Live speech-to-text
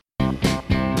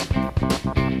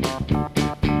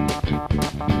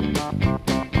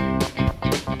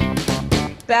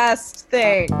best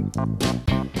thing.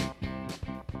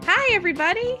 Hi,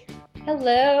 everybody.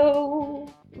 Hello.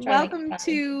 Welcome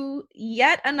to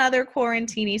yet another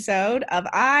quarantine-isode of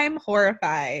I'm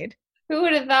Horrified. Who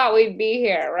would have thought we'd be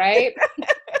here, right?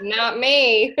 Not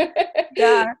me.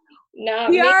 Yeah. Not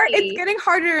me. It's getting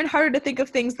harder and harder to think of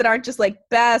things that aren't just like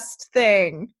best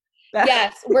thing.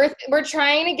 Yes, we're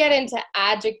trying to get into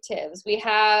adjectives. We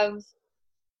have,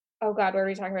 oh God, what are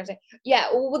we talking about today? Yeah,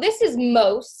 well, this is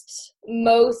most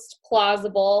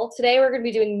plausible. Today we're going to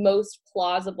be doing most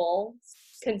plausible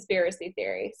conspiracy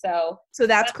theory. So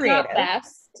that's creative. Not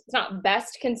best. It's not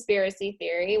best conspiracy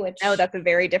theory, which that's a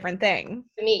very different thing.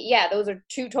 To me, yeah, those are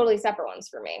two totally separate ones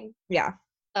for me. Yeah.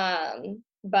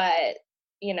 But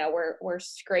you know, we're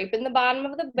scraping the bottom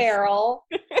of the barrel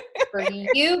for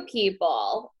you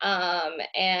people.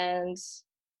 And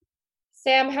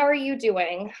Sam, how are you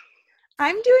doing?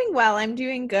 I'm doing well. I'm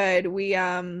doing good.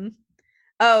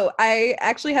 I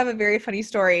actually have a very funny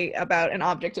story about an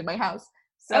object in my house.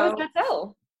 Is that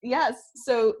so? Yes.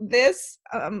 So this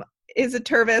is a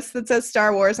Tervis that says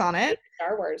Star Wars on it.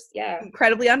 Star Wars, yeah.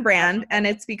 Incredibly on brand. And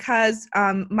it's because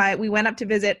we went up to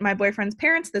visit my boyfriend's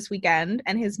parents this weekend,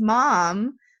 and his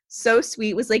mom, so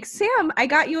sweet, was like, Sam, I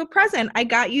got you a present. I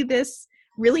got you this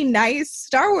really nice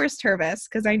Star Wars Tervis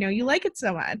because I know you like it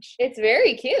so much. It's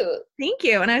very cute. Thank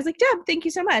you. And I was like, Deb, thank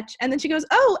you so much. And then she goes,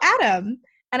 oh, Adam.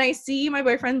 And I see my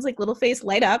boyfriend's like little face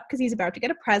light up because he's about to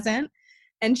get a present.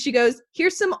 And she goes,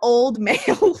 here's some old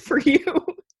mail for you.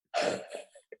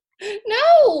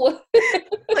 No.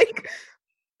 Like,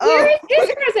 where is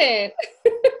his present?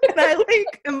 And I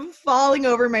am falling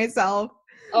over myself.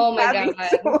 Oh my God.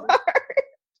 So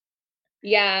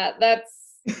yeah,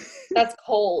 that's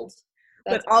cold.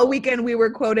 But all weekend we were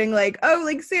quoting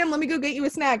Sam, let me go get you a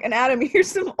snack. And Adam,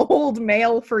 here's some old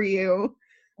mail for you.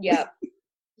 Yep.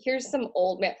 Here's some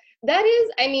old mail. That is,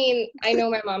 I mean, I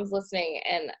know my mom's listening,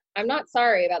 and I'm not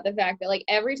sorry about the fact that like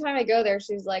every time I go there,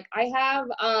 she's like, I have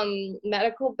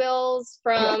medical bills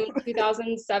from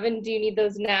 2007. Do you need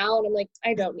those now? And I'm like,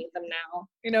 I don't need them now.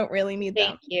 You don't really need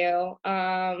them. Thank you.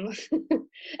 And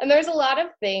there's a lot of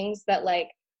things that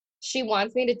like she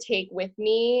wants me to take with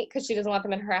me because she doesn't want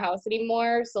them in her house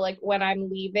anymore. So like when I'm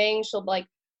leaving, she'll like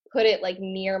put it like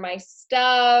near my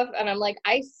stuff, and I'm like,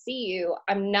 I see you.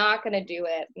 I'm not gonna do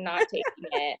it. I'm not taking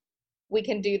it. We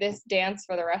can do this dance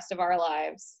for the rest of our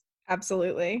lives.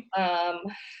 Absolutely.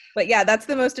 But yeah, that's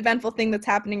the most eventful thing that's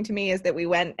happening to me is that we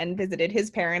went and visited his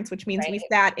parents, which means we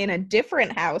sat in a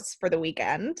different house for the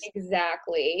weekend.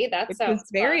 Exactly. That sounds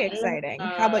very fun. Exciting.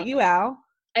 How about you, Al?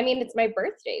 I mean, it's my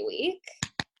birthday week.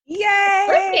 Yay!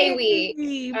 Birthday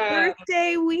week.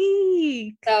 Birthday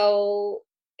week. So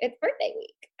it's birthday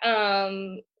week.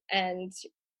 And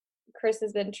Chris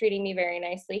has been treating me very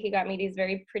nicely. He got me these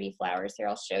very pretty flowers. Here,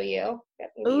 I'll show you.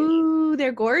 Ooh,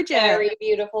 they're gorgeous. Very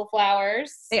beautiful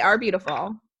flowers. They are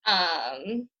beautiful.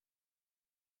 And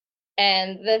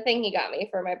the thing he got me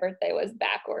for my birthday was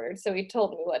backward. So he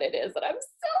told me what it is, and I'm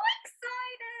so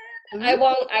excited.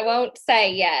 I won't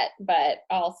say yet, but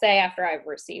I'll say after I've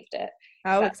received it.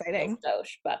 Oh, that's exciting.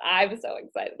 But I'm so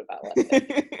excited about what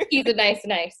he's a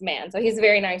nice man. So he's a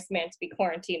very nice man to be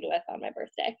quarantined with on my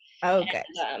birthday. Oh, good.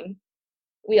 And,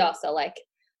 we also like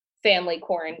family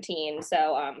quarantine.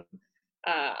 So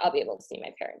I'll be able to see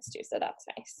my parents too. So that's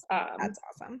nice. That's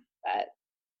awesome. But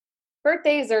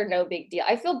birthdays are no big deal.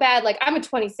 I feel bad. Like I'm a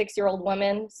 26-year-old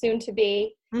woman, soon to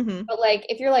be. Mm-hmm. But like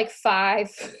if you're like 5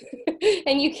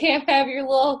 and you can't have your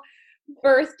little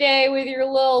birthday with your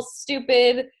little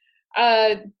stupid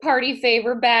party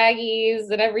favor baggies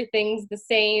and everything's the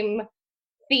same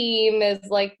theme as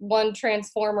like one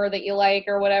transformer that you like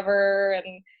or whatever,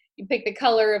 and you pick the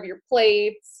color of your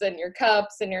plates and your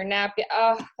cups and your napkin.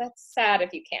 Oh, that's sad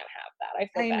if you can't have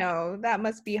that. I know that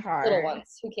must be hard. Little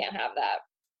ones who can't have that.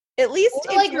 At least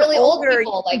or like really old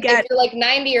people, like if you're like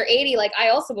 90 or 80, like I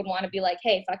also would want to be like,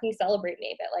 hey, fucking celebrate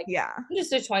me. But like, yeah, I'm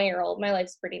just a 20-year-old. My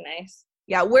life's pretty nice.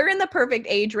 Yeah, we're in the perfect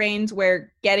age range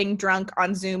where getting drunk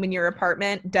on Zoom in your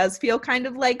apartment does feel kind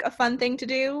of like a fun thing to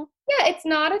do. Yeah, it's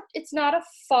not a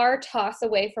far toss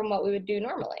away from what we would do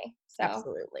normally. So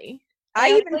absolutely.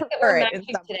 I even like prefer it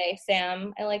today,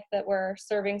 Sam. I like that we're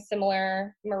serving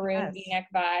similar maroon V-neck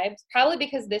vibes. Probably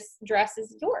because this dress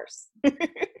is yours.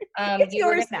 It's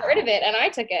yours now. Got rid of it, and I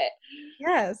took it.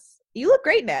 Yes, you look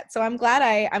great in it. So I'm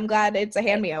glad it's a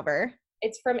hand me over.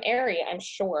 It's from Aerie, I'm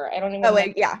sure. I don't even. Oh,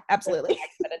 wait, yeah, absolutely.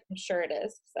 But I'm sure it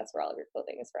is. That's where all of your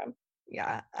clothing is from.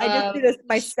 Yeah, I just did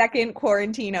my second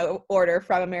quarantine order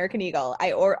from American Eagle.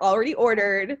 I already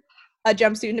ordered a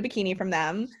jumpsuit and a bikini from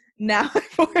them. Now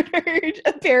I've ordered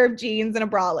a pair of jeans and a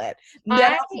bralette.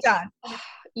 Now I'm done.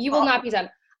 You will not be done.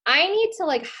 I need to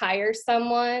like hire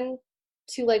someone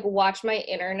to like watch my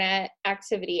internet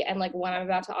activity and like when I'm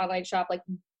about to online shop, like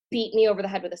beat me over the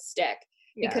head with a stick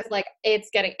because like it's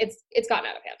gotten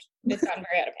out of hand. It's gotten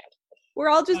very out of hand. We're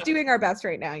all just doing our best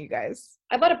right now, you guys.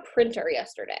 I bought a printer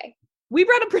yesterday. We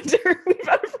brought a printer. We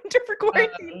brought a printer for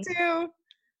quarantine too.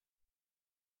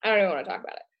 I don't even want to talk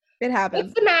about it. It happens.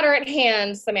 What's the matter at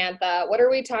hand, Samantha? What are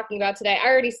we talking about today? I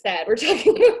already said we're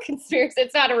talking about conspiracy.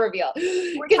 It's not a reveal.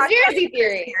 Conspiracy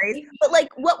theories. But like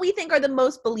what we think are the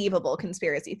most believable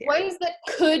conspiracy theories. Ones that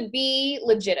could be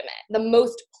legitimate, the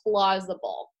most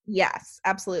plausible. Yes,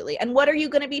 absolutely. And what are you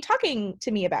going to be talking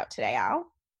to me about today, Al?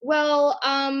 Well,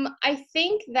 I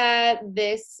think that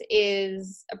this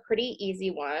is a pretty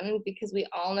easy one because we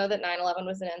all know that 9/11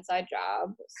 was an inside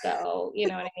job. So, you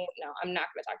know what I mean? No, I'm not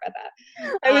going to talk about that.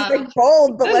 I was like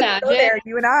bold, but let's go there,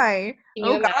 you and I. Can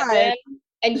you imagine?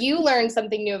 And you learned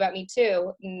something new about me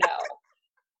too. No.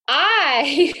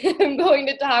 I am going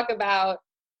to talk about,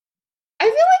 I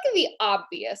feel like the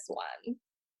obvious one.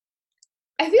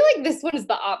 I feel like this one is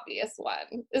the obvious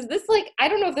one. Is this like, I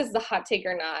don't know if this is a hot take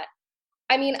or not.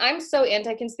 I mean, I'm so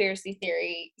anti-conspiracy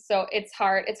theory, so it's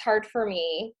hard. It's hard for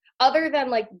me, other than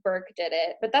like Burke did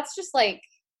it, but that's just like,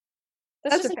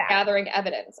 that's just like gathering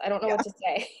evidence. I don't know what to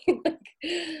say.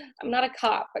 I'm not a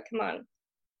cop, but come on.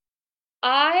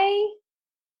 I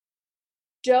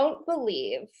don't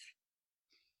believe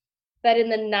that in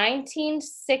the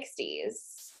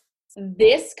 1960s,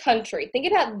 this country, think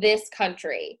about this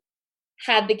country,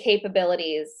 had the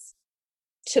capabilities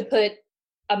to put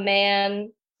a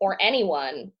man or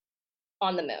anyone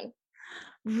on the moon.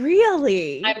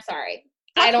 Really? I'm sorry.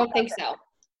 I don't think so.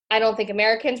 I don't think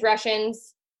Americans,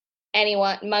 Russians,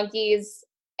 anyone, monkeys,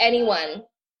 anyone,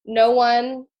 no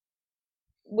one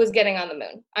was getting on the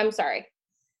moon. I'm sorry.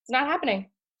 It's not happening.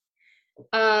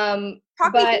 Talk me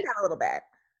through that a little bit.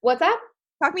 What's that?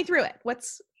 Talk me through it.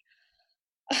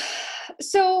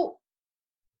 So,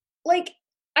 like,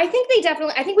 I think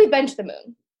we've been to the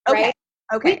moon, right?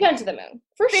 Okay. We've been to the moon.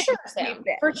 For sure, Sam.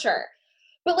 For sure.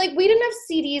 But, like, we didn't have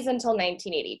CDs until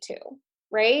 1982,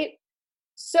 right?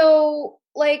 So,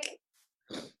 like,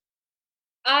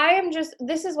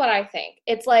 this is what I think.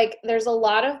 It's like there's a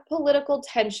lot of political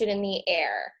tension in the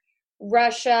air.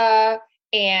 Russia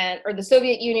or the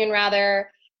Soviet Union, rather,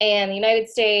 and the United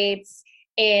States,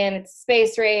 and it's a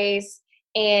space race,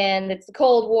 and it's the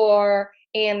Cold War,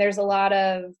 and there's a lot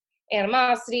of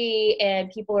animosity, and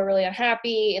people are really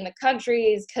unhappy in the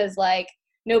countries because like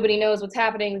nobody knows what's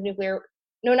happening with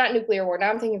not nuclear war. Now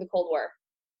I'm thinking of the Cold War.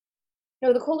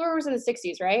 No, the Cold War was in the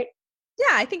 60s, right?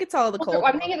 Yeah, I think it's all the Cold War.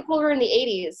 I'm thinking of the Cold War in the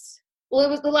 80s.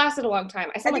 Well, it lasted a long time.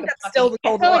 I sound like a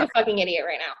fucking idiot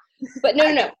right now. But no.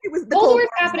 It was the Cold War is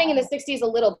happening in the 60s a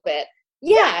little bit.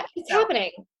 Yeah, it's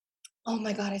happening. Oh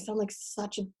my God, I sound like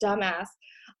such a dumbass.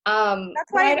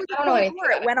 That's why I don't know anything.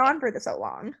 It went on for so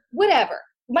long. Whatever.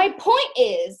 My point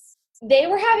is, they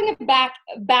were having a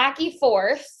backy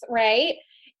forth, right?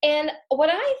 And what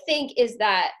I think is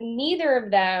that neither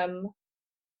of them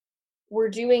were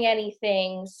doing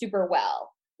anything super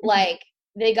well. Mm-hmm. Like,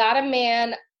 they got a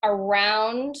man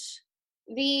around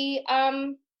the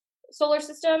solar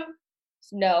system.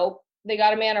 No, they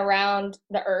got a man around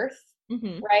the Earth,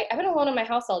 right? I've been alone in my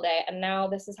house all day, and now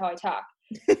this is how I talk.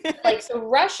 Like, so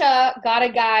Russia got a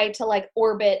guy to, like,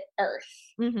 orbit Earth.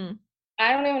 Mm-hmm.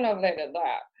 I don't even know if they did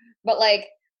that. But, like,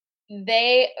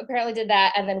 they apparently did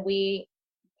that, and then we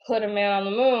put a man on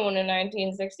the moon in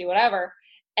 1960, whatever.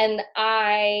 And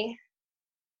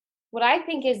what I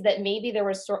think is that maybe there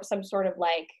was some sort of,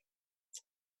 like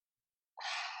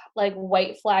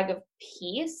white flag of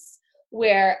peace,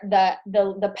 where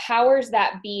the powers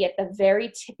that be at the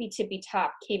very tippy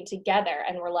top came together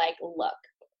and were like, look,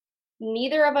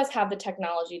 neither of us have the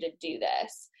technology to do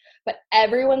this, but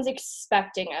everyone's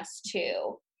expecting us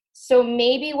to. So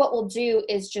maybe what we'll do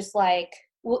is just like,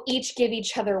 we'll each give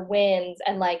each other wins,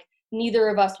 and like neither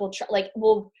of us will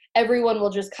everyone will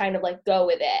just kind of like go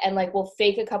with it, and like we'll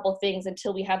fake a couple things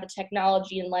until we have the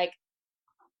technology in like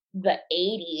the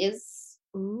 80s.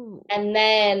 Ooh. And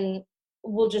then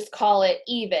we'll just call it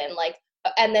even, like,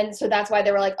 and then so that's why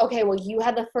they were like, okay, well, you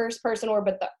had the first person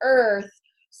orbit the Earth,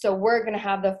 so we're gonna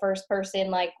have the first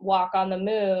person like walk on the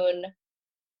moon.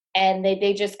 And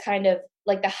they just kind of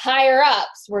like, the higher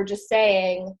ups were just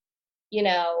saying, you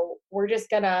know, we're just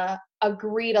gonna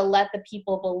agree to let the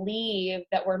people believe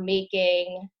that we're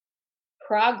making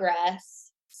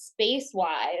progress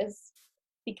space-wise,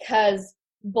 because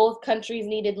both countries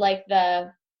needed like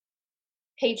the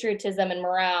patriotism and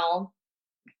morale.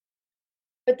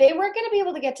 But they weren't going to be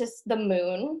able to get to the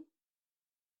moon.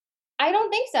 I don't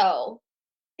think so.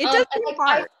 It does seem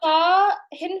hard. I saw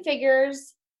Hidden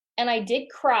Figures and I did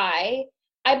cry.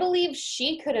 I believe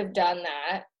she could have done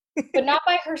that, but not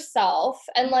by herself.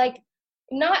 And like,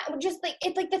 not just like,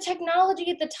 it's like the technology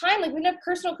at the time, like we didn't have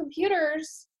personal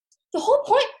computers. The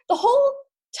whole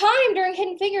time during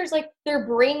Hidden Figures, like they're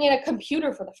bringing in a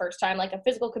computer for the first time, like a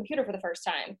physical computer for the first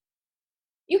time.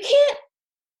 You can't,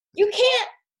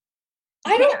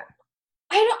 I don't,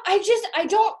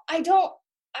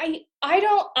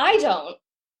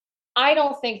 I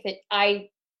don't think that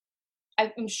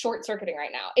I'm short circuiting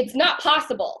right now. It's not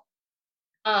possible.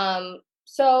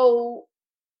 So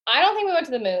I don't think we went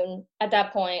to the moon at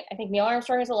that point. I think Neil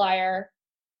Armstrong is a liar.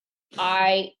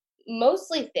 I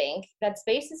mostly think that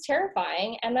space is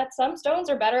terrifying and that some stones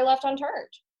are better left unturned.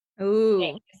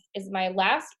 Ooh. Is my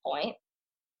last point.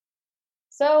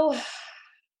 So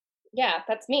yeah,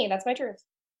 that's me. That's my truth.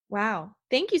 Wow.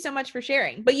 Thank you so much for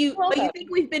sharing. But you think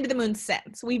we've been to the moon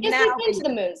since? We've been to the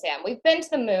moon, Sam. We've been to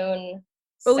the moon.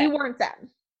 But we weren't then.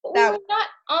 But we were not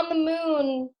on the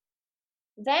moon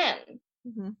then.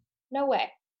 Mm-hmm. No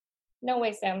way. No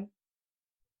way, Sam.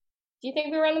 Do you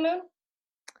think we were on the moon?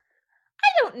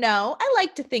 I don't know. I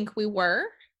like to think we were.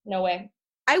 No way.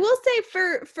 I will say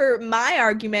for my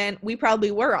argument, we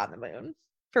probably were on the moon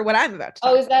for what I'm about to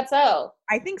talk about. Oh, is that so?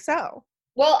 I think so.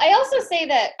 Well, I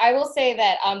will say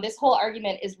that this whole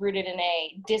argument is rooted in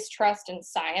a distrust in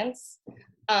science,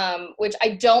 which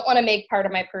I don't want to make part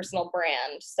of my personal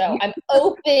brand. So I'm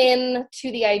open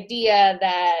to the idea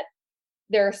that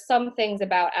there are some things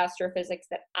about astrophysics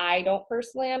that I don't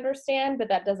personally understand, but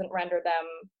that doesn't render them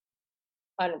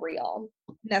unreal.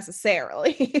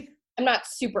 Necessarily. I'm not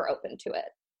super open to it,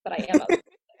 but I am open to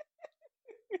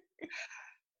it.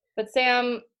 But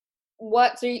Sam,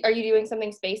 so are you doing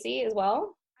something spacey as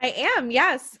well? I am,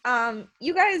 yes.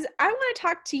 You guys, I want to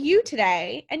talk to you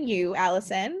today, and you,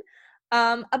 Allison,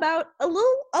 about a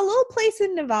little place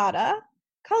in Nevada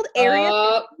called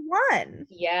Area 51.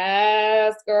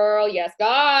 Yes, girl. Yes,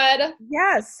 God.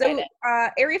 Yes. So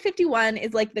Area 51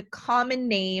 is like the common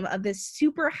name of this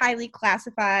super highly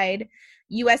classified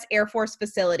U.S. Air Force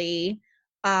facility.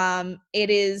 It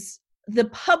is the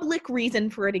public reason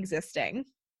for it existing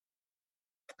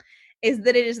is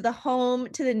that it is the home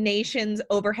to the nation's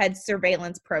overhead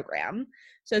surveillance program.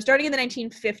 So starting in the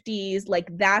 1950s,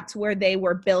 like that's where they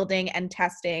were building and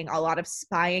testing a lot of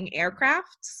spying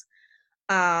aircrafts.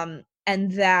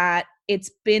 And that it's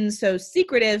been so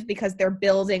secretive because they're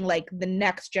building like the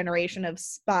next generation of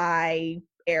spy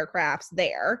aircrafts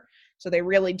there. So they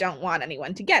really don't want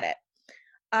anyone to get it.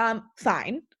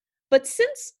 Fine. But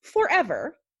since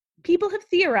forever, people have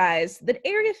theorized that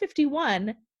Area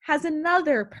 51 has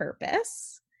another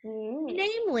purpose,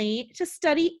 namely to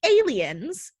study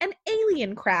aliens and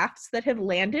alien crafts that have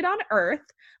landed on Earth,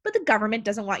 but the government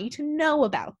doesn't want you to know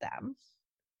about them.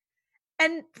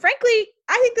 And frankly,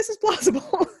 I think this is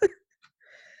plausible.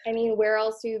 I mean, where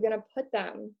else are you going to put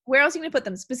them? Where else are you going to put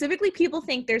them? Specifically, people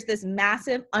think there's this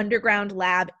massive underground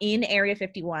lab in Area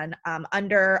 51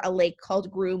 under a lake called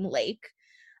Groom Lake.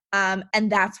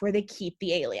 And that's where they keep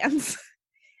the aliens.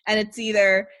 And it's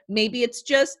either, maybe it's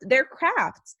just their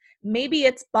crafts. Maybe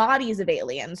it's bodies of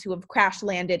aliens who have crash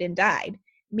landed and died.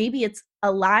 Maybe it's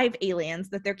alive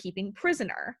aliens that they're keeping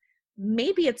prisoner.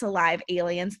 Maybe it's alive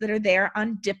aliens that are there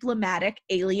on diplomatic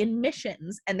alien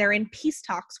missions and they're in peace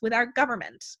talks with our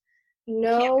government.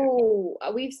 No,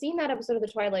 we've seen that episode of The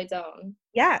Twilight Zone.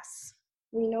 Yes.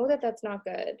 We know that that's not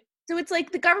good. So it's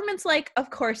like the government's like,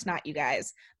 of course not, you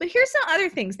guys. But here's some other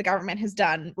things the government has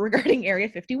done regarding Area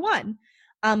 51.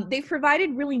 They've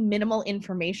provided really minimal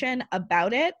information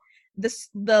about it.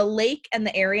 The lake and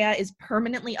the area is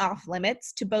permanently off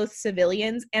limits to both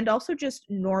civilians and also just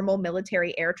normal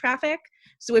military air traffic.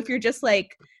 So if you're just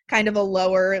like kind of a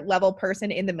lower level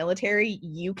person in the military,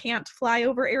 you can't fly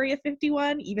over Area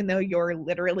 51, even though you're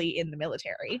literally in the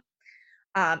military.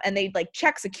 And they like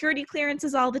check security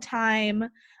clearances all the time.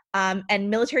 And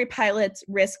military pilots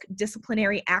risk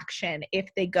disciplinary action if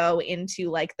they go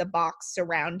into like the box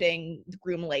surrounding the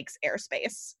Groom Lake's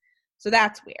airspace. So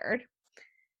that's weird.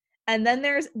 And then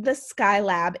there's the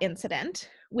Skylab incident,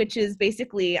 which is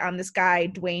basically this guy,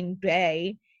 Dwayne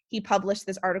Bay. He published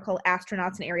this article,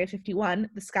 Astronauts in Area 51,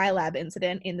 the Skylab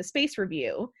incident, in the Space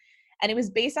Review. And it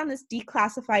was based on this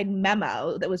declassified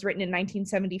memo that was written in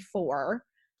 1974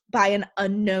 by an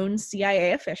unknown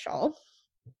CIA official.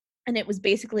 And it was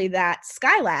basically that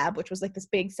Skylab, which was like this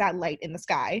big satellite in the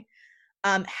sky,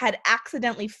 had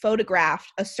accidentally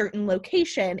photographed a certain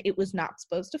location it was not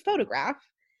supposed to photograph.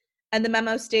 And the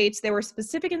memo states there were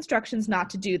specific instructions not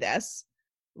to do this.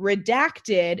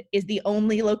 Redacted is the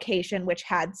only location which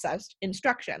had such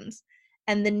instructions.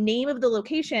 And the name of the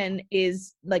location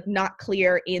is like not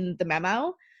clear in the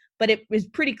memo, but it was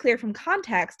pretty clear from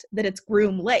context that it's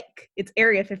Groom Lake. It's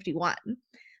Area 51.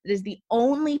 It is the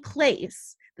only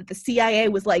place that the CIA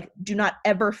was like, do not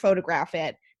ever photograph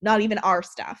it. Not even our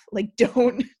stuff. Like, no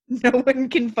one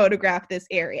can photograph this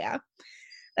area.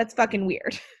 That's fucking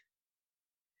weird.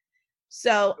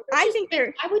 So I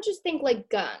would just think like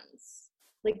guns,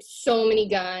 like so many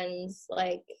guns,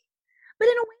 like. But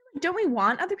in a way, don't we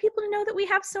want other people to know that we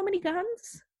have so many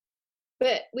guns?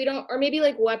 But we don't, or maybe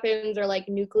like weapons or like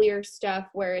nuclear stuff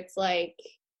where it's like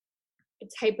a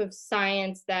type of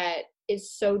science that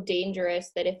is so dangerous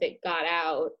that if it got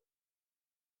out,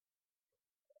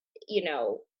 you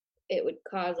know, it would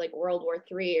cause like World War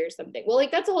III or something. Well,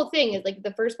 like that's the whole thing, is like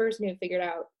the first person who figured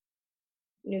out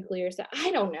nuclear stuff.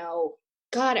 I don't know.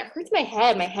 God, it hurts my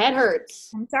head. My head hurts.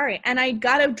 I'm sorry. And I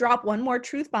gotta drop one more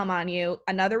truth bomb on you.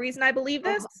 Another reason I believe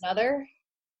this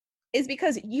is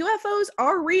because UFOs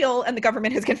are real and the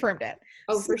government has confirmed it.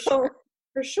 Oh, for sure.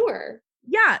 For sure.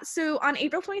 Yeah. So on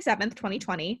April 27th,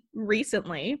 2020,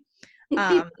 recently,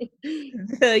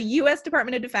 the U.S.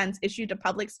 Department of Defense issued a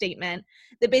public statement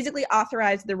that basically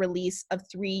authorized the release of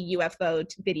 3 UFO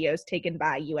videos taken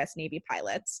by U.S. Navy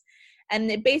pilots. And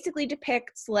it basically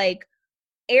depicts like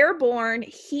airborne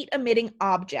heat-emitting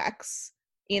objects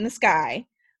in the sky,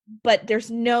 but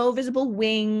there's no visible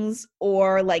wings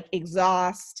or like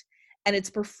exhaust, and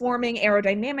it's performing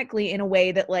aerodynamically in a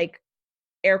way that like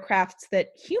aircrafts that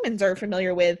humans are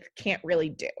familiar with can't really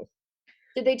do.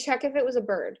 Did they check if it was a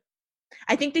bird?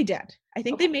 I think they did. I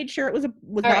think they made sure it was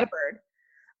not a bird.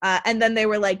 And then they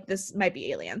were like, this might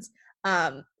be aliens.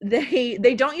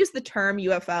 They don't use the term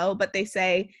UFO, but they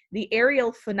say the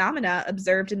aerial phenomena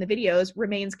observed in the videos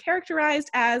remains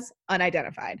characterized as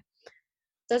unidentified.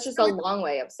 That's just a long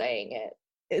way of saying it.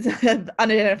 It's an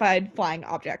unidentified flying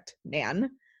object, man.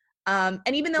 And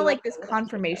even though like this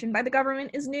confirmation by the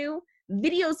government is new,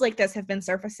 videos like this have been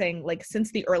surfacing like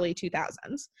since the early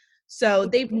 2000s. So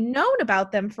they've known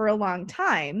about them for a long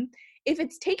time. If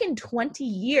it's taken 20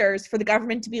 years for the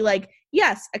government to be like,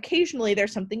 yes, occasionally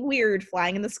there's something weird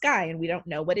flying in the sky and we don't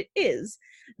know what it is,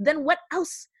 then what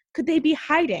else could they be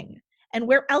hiding? And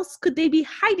where else could they be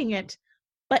hiding it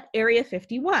but Area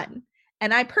 51?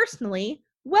 And I personally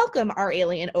welcome our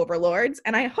alien overlords,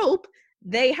 and I hope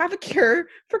they have a cure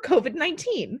for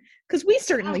COVID-19, because we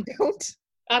certainly don't.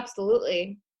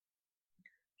 Absolutely.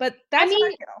 But that's how I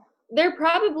feel. They're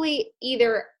probably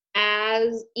either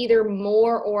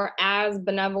more or as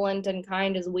benevolent and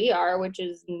kind as we are, which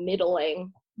is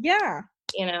middling. Yeah.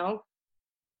 You know?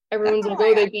 Everyone's like,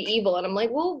 oh, they'd be evil. And I'm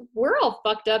like, well, we're all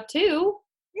fucked up too.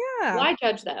 Yeah. Why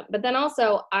judge them? But then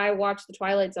also, I watch The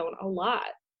Twilight Zone a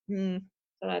lot. So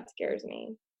that scares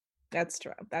me. That's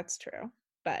true.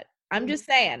 But I'm just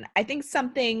saying, I think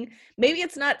something, maybe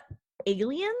it's not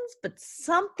aliens, but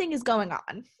something is going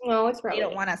on. No, it's probably they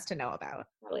don't want us to know about.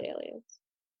 Probably aliens.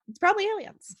 It's probably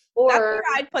aliens. Or that's where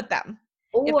I'd put them.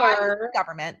 If I was the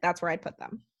government, that's where I'd put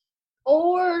them.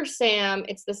 Or, Sam,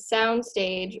 it's the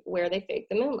soundstage where they faked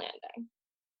the moon landing.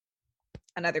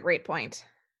 Another great point.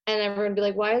 And everyone would be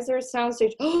like, why is there a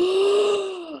soundstage?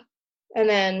 And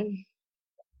then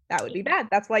that would be bad.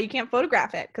 That's why you can't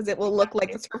photograph it, because it will look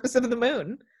like the surface of the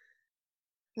moon.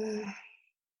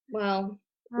 Well,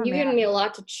 you've given me a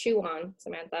lot to chew on,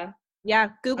 Samantha. Yeah,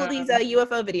 Google these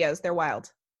UFO videos. They're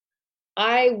wild.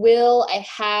 I will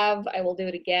do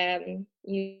it again.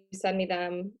 You send me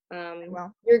them.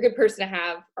 You're a good person to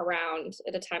have around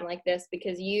at a time like this,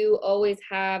 because you always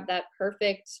have that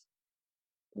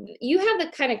you have the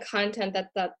kind of content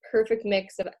that's that perfect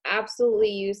mix of absolutely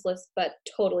useless but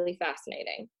totally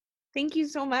fascinating. Thank you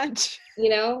so much. You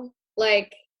know,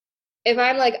 like, if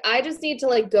I'm like, I just need to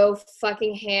like go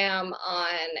fucking ham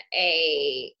on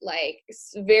a like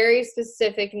very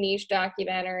specific niche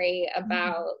documentary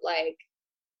about like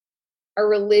a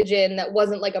religion that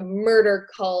wasn't like a murder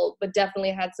cult, but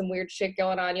definitely had some weird shit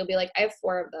going on, you'll be like, I have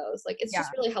 4 of those. Like, it's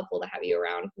just really helpful to have you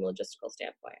around from a logistical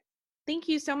standpoint. Thank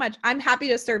you so much. I'm happy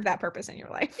to serve that purpose in your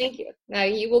life. Thank you. Now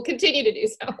you will continue to do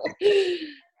so.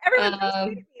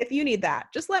 Everyone, if you need that,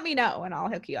 just let me know and I'll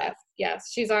hook you up.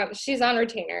 Yes, she's on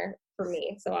retainer for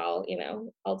me, so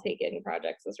I'll take any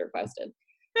projects as requested.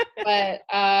 But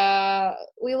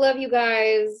we love you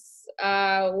guys.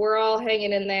 We're all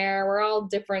hanging in there. We're all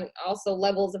different, also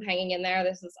levels of hanging in there.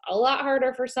 This is a lot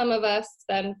harder for some of us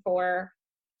than for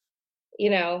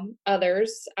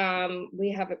others.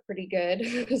 We have it pretty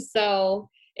good. So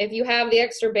if you have the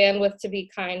extra bandwidth to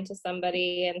be kind to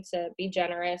somebody and to be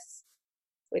generous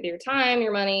with your time,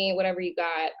 your money, whatever you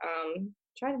got,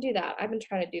 try to do that. I've been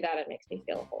trying to do that. It makes me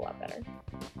feel a whole lot better.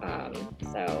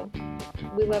 So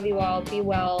we love you all. Be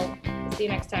well. See you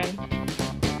next time.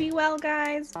 Be well,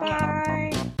 guys.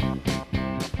 Bye.